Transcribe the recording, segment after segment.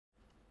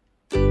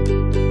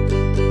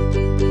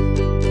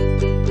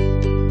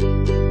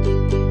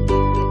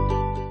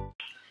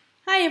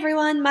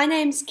everyone, my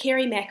name's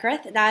Kerry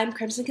Mackrath and I'm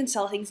Crimson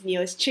Consulting's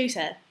newest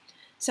tutor.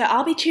 So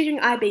I'll be tutoring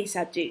IB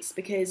subjects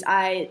because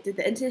I did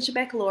the International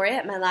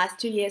Baccalaureate my last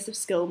 2 years of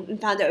school and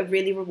found it a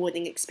really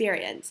rewarding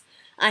experience.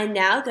 I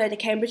now go to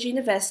Cambridge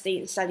University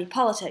and study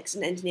politics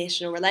and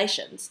international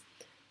relations.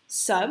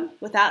 So,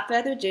 without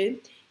further ado,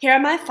 here are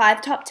my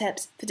 5 top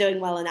tips for doing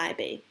well in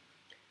IB.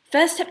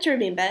 First tip to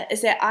remember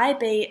is that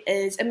IB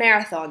is a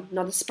marathon,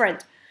 not a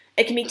sprint.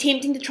 It can be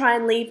tempting to try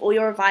and leave all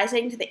your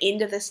revising to the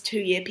end of this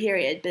 2-year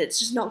period, but it's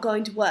just not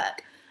going to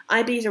work.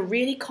 IB is a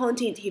really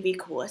content-heavy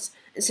course,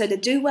 and so to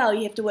do well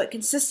you have to work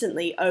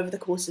consistently over the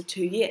course of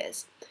 2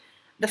 years.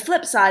 The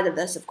flip side of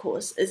this, of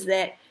course, is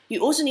that you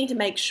also need to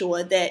make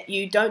sure that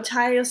you don't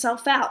tire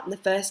yourself out in the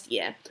first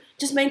year.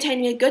 Just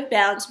maintaining a good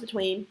balance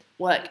between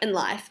work and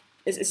life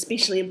is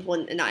especially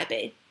important in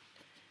IB.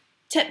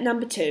 Tip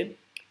number 2.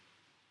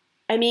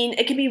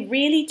 It can be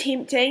really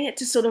tempting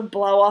to sort of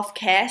blow off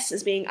CAS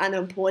as being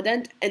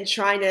unimportant and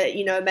trying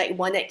to, make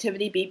one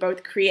activity be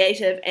both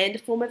creative and a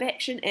form of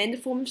action and a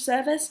form of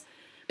service.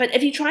 But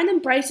if you try and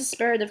embrace the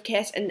spirit of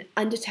CAS and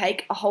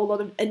undertake a whole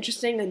lot of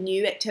interesting and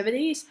new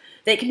activities,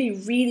 that can be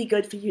really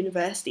good for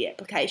university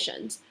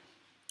applications.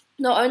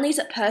 Not only is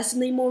it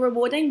personally more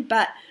rewarding,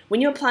 but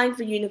when you're applying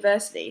for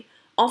university,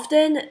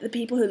 often the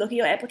people who look at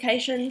your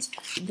applications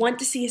want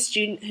to see a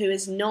student who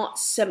is not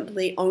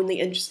simply only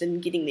interested in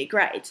getting their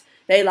grades.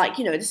 They like,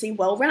 to see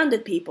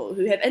well-rounded people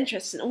who have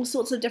interests in all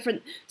sorts of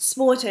different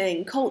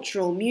sporting,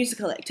 cultural,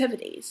 musical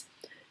activities.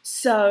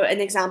 So an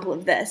example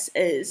of this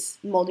is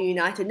Model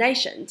United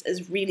Nations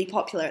is really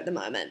popular at the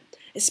moment,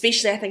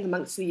 especially I think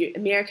amongst the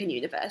American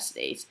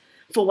universities,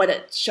 for what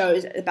it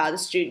shows about a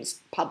student's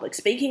public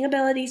speaking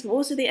abilities, but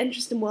also their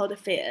interest in world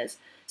affairs.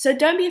 So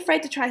don't be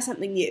afraid to try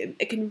something new.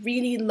 It can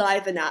really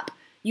liven up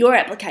your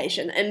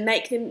application and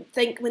make them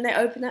think when they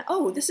open it,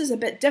 oh, this is a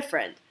bit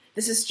different.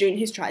 This is a student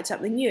who's tried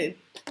something new.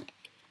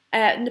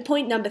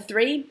 Point number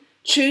 3,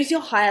 choose your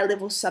higher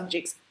level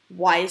subjects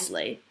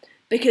wisely,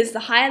 because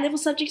the higher level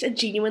subjects are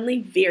genuinely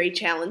very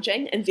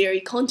challenging and very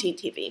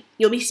content heavy.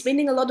 You'll be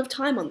spending a lot of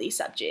time on these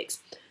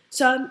subjects.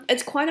 So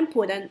it's quite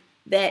important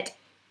that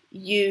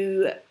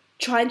you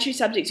try and choose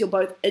subjects you're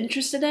both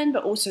interested in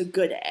but also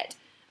good at.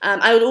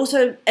 I would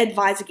also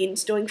advise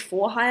against doing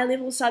 4 higher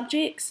level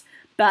subjects,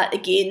 but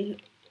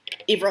again,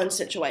 everyone's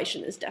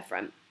situation is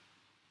different.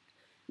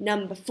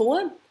 Number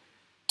 4,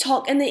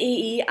 TOC and the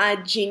EE are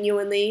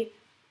genuinely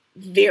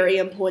very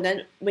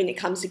important when it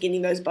comes to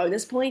getting those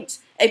bonus points.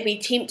 It'd be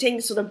tempting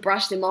to sort of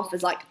brush them off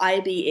as like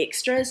IB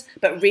extras,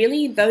 but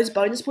really those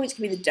bonus points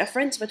can be the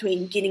difference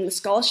between getting the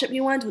scholarship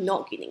you want or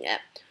not getting it,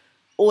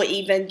 or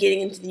even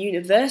getting into the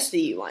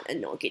university you want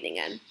and not getting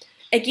in.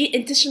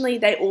 Additionally,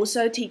 they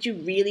also teach you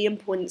really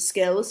important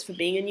skills for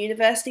being in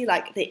university,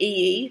 like the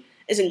EE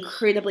is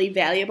incredibly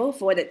valuable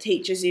for what it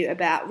teaches you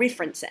about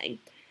referencing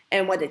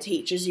and what it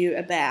teaches you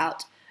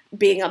about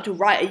being able to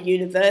write a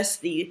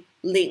university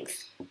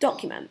length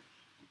document.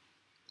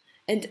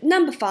 And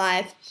number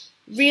 5,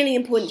 really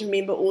important to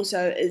remember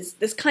also, is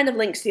this kind of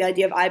links to the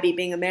idea of IB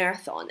being a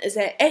marathon, is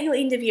that at your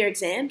end of year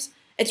exams,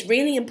 it's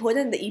really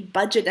important that you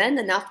budget in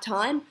enough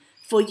time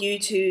for you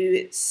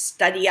to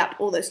study up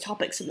all those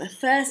topics in the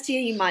first year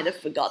you might have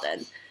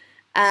forgotten.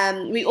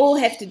 We all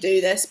have to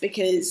do this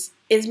because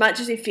as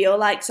much as you feel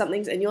like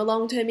something's in your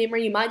long-term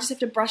memory, you might just have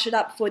to brush it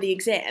up for the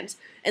exams.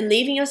 And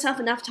leaving yourself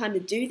enough time to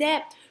do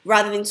that,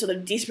 rather than sort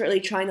of desperately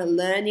trying to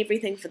learn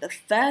everything for the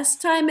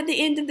first time at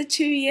the end of the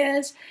 2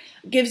 years,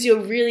 gives you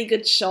a really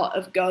good shot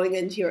of going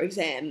into your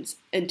exams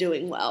and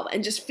doing well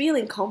and just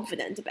feeling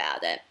confident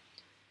about it.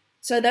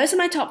 So those are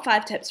my top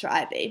 5 tips for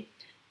IB.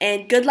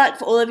 And good luck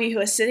for all of you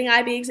who are sitting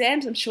IB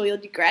exams. I'm sure you'll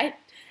do great.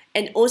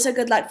 And also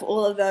good luck for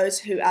all of those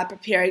who are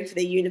preparing for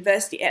their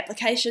university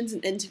applications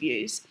and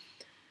interviews.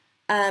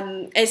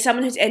 As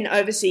someone who's at an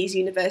overseas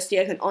university,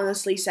 I can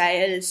honestly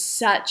say it is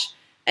such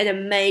an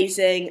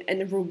amazing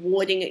and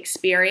rewarding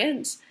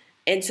experience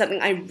and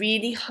something I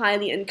really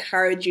highly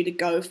encourage you to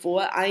go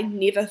for. I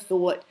never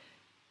thought,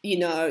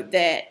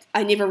 that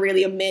I never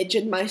really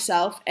imagined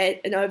myself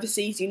at an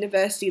overseas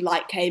university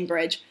like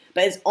Cambridge,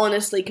 but it's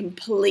honestly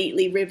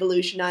completely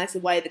revolutionized the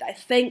way that I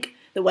think,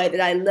 the way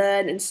that I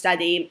learn and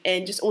study,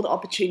 and just all the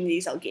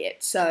opportunities I'll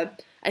get. So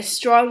I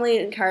strongly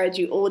encourage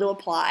you all to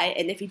apply,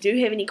 and if you do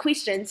have any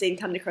questions, then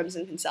come to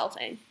Crimson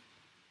Consulting.